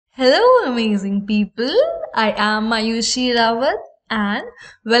Hello, amazing people. I am Mayushi Rawat and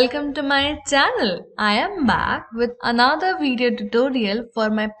welcome to my channel. I am back with another video tutorial for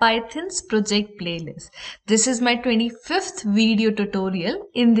my Python's project playlist. This is my 25th video tutorial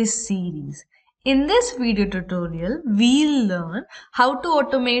in this series. In this video tutorial, we'll learn how to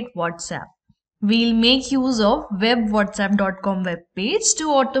automate WhatsApp. We'll make use of webwhatsapp.com web page to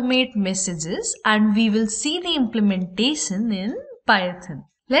automate messages and we will see the implementation in Python.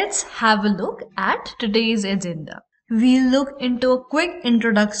 Let's have a look at today's agenda. We'll look into a quick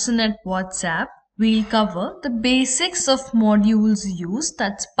introduction at WhatsApp. We'll cover the basics of modules used,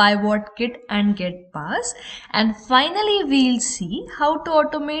 that's pywhatkit and getPass. And finally, we'll see how to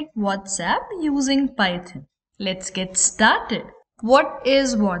automate WhatsApp using Python. Let's get started. What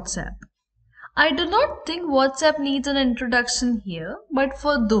is WhatsApp? I do not think WhatsApp needs an introduction here, but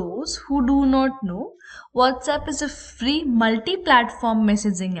for those who do not know, WhatsApp is a free multi-platform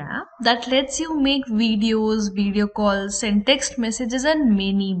messaging app that lets you make videos, video calls, send text messages and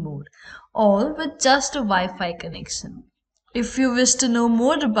many more, all with just a Wi-Fi connection. If you wish to know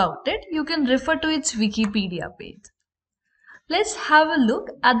more about it, you can refer to its Wikipedia page. Let's have a look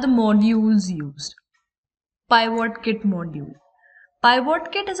at the modules used. pywhatkit module.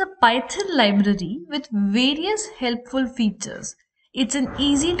 pywhatkit is a Python library with various helpful features. It's an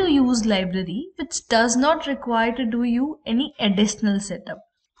easy to use library which does not require to do you any additional setup.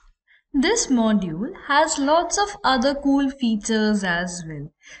 This module has lots of other cool features as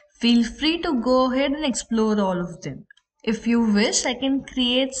well. Feel free to go ahead and explore all of them. If you wish, I can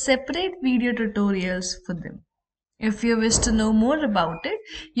create separate video tutorials for them. If you wish to know more about it,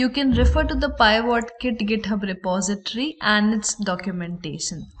 you can refer to the pywhatkit GitHub repository and its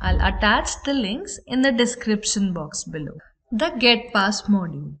documentation. I'll attach the links in the description box below. The getPass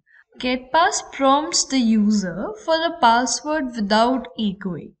module. getPass prompts the user for a password without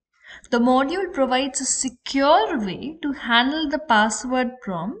echoing. The module provides a secure way to handle the password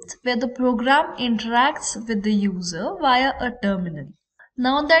prompts where the program interacts with the user via a terminal.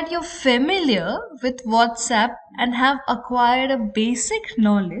 Now that you're familiar with WhatsApp and have acquired a basic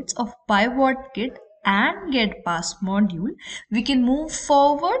knowledge of pywhatkit and getPass module, we can move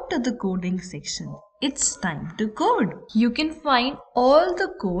forward to the coding section. It's time to code. You can find all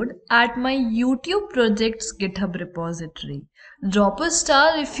the code at my YouTube project's GitHub repository. Drop a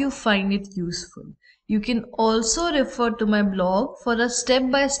star if you find it useful. You can also refer to my blog for a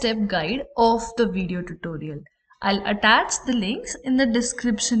step-by-step guide of the video tutorial. I'll attach the links in the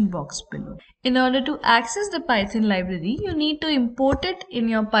description box below. In order to access the Python library, you need to import it in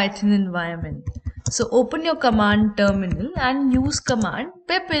your Python environment. So open your command terminal and use command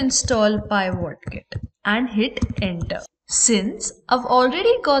pip install pywhatkit and hit enter. Since I've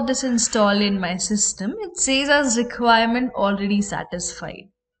already got this installed in my system, it says as requirement already satisfied.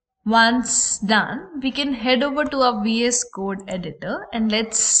 Once done, we can head over to our VS Code editor and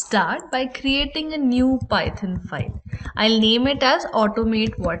let's start by creating a new Python file. I'll name it as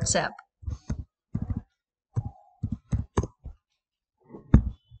automate WhatsApp.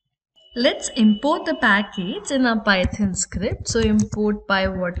 Let's import the package in our Python script. So import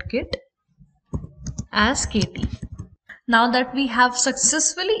pywhatkit as KT. Now that we have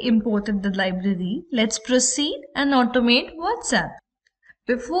successfully imported the library, let's proceed and automate WhatsApp.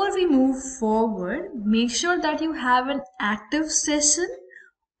 Before we move forward, make sure that you have an active session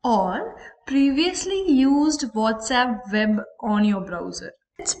or previously used WhatsApp web on your browser.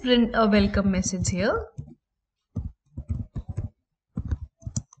 Let's print a welcome message here.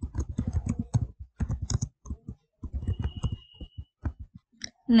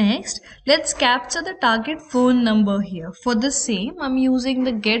 Next, let's capture the target phone number here. For the same, I'm using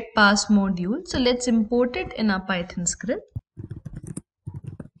the getPass module. So let's import it in our Python script.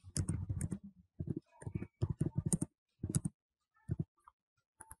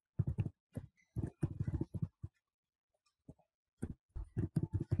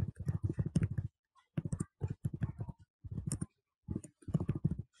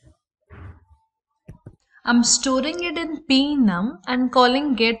 I'm storing it in pnum and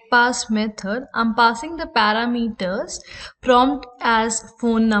calling getPass method. I'm passing the parameters prompt as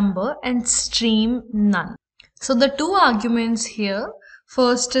phone number and stream none. So the two arguments here,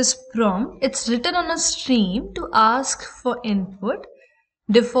 first is prompt. It's written on a stream to ask for input.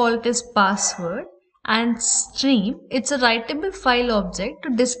 Default is password and stream. It's a writable file object to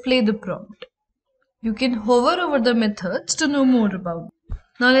display the prompt. You can hover over the methods to know more about it.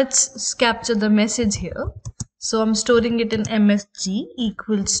 Now let's capture the message here. So I'm storing it in msg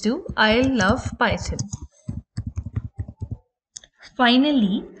equals to I love Python.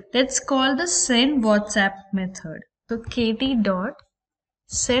 Finally, let's call the send WhatsApp method. So kt dot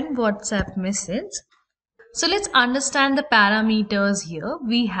send WhatsApp message. So let's understand the parameters here.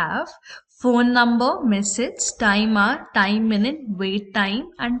 We have phone number, message, time hour, time minute, wait time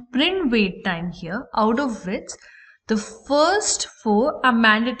and print wait time here, out of which the first four are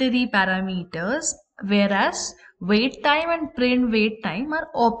mandatory parameters, whereas wait time and print wait time are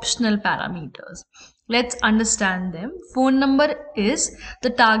optional parameters. Let's understand them. Phone number is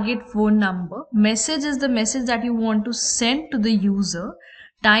the target phone number. Message is the message that you want to send to the user.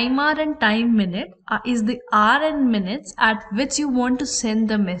 Time hour and time minute is the hour and minutes at which you want to send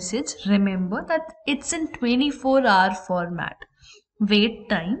the message. Remember that it's in 24-hour format. Wait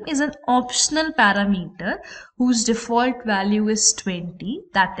time is an optional parameter whose default value is 20.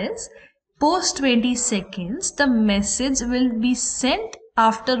 That is, post 20 seconds, the message will be sent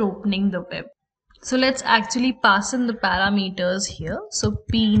after opening the web. So let's actually pass in the parameters here. So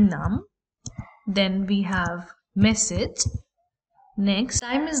pnum, then we have message. Next,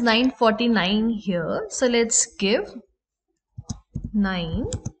 time is 9:49 here. So let's give 9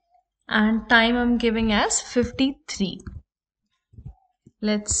 and time I'm giving as 53.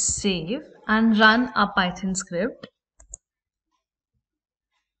 Let's save and run a Python script.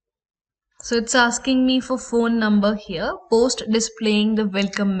 So it's asking me for phone number here, post displaying the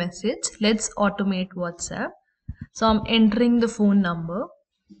welcome message. Let's automate WhatsApp. So I'm entering the phone number.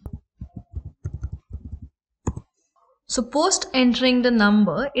 So post entering the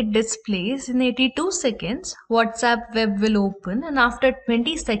number, it displays in 82 seconds, WhatsApp web will open and after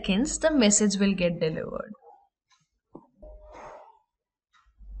 20 seconds, the message will get delivered.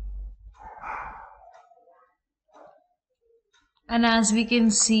 And as we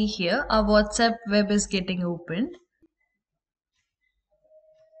can see here, our WhatsApp web is getting opened.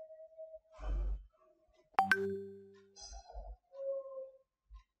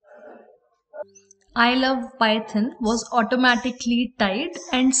 I love Python was automatically typed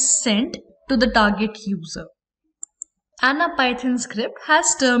and sent to the target user. And a Python script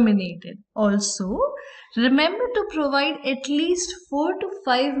has terminated. Also, remember to provide at least 4 to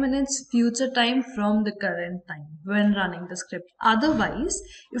 5 minutes future time from the current time when running the script. Otherwise,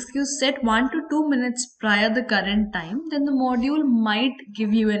 if you set 1 to 2 minutes prior the current time, then the module might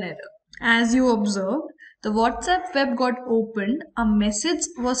give you an error. As you observed, the WhatsApp web got opened, a message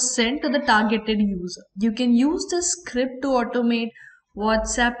was sent to the targeted user. You can use this script to automate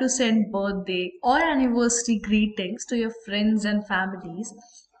WhatsApp to send birthday or anniversary greetings to your friends and families,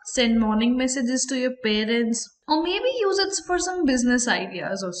 send morning messages to your parents, or maybe use it for some business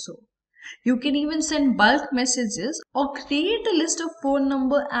ideas or so. You can even send bulk messages or create a list of phone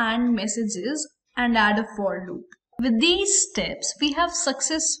number and messages and add a for loop. With these steps, we have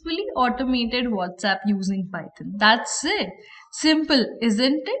successfully automated WhatsApp using Python. That's it. Simple,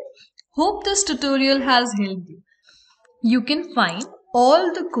 isn't it? Hope this tutorial has helped you. You can find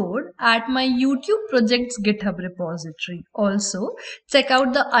all the code at my YouTube project's GitHub repository. Also, check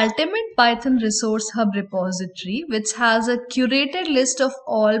out the Ultimate Python Resource Hub repository, which has a curated list of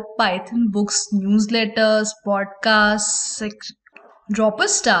all Python books, newsletters, podcasts. Drop a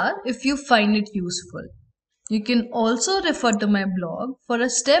star if you find it useful. You can also refer to my blog for a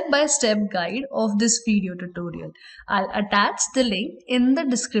step-by-step guide of this video tutorial. I'll attach the link in the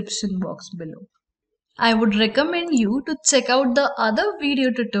description box below. I would recommend you to check out the other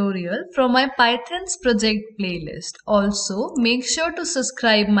video tutorial from my Python's project playlist. Also, make sure to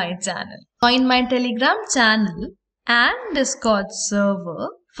subscribe my channel. Join my Telegram channel and Discord server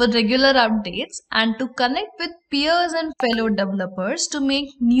for regular updates and to connect with peers and fellow developers to make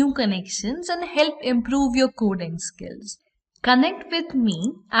new connections and help improve your coding skills. Connect with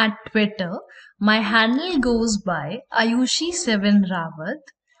me at Twitter. My handle goes by Ayushi7Rawat,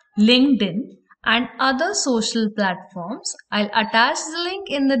 LinkedIn, and other social platforms. I'll attach the link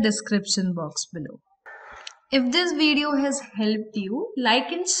in the description box below. If this video has helped you,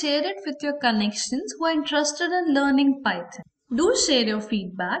 like and share it with your connections who are interested in learning Python. Do share your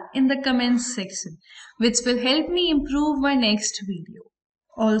feedback in the comments section, which will help me improve my next video.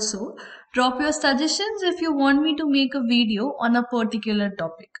 Also, drop your suggestions if you want me to make a video on a particular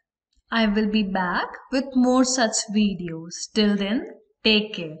topic. I will be back with more such videos. Till then,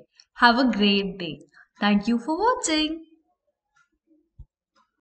 take care. Have a great day. Thank you for watching.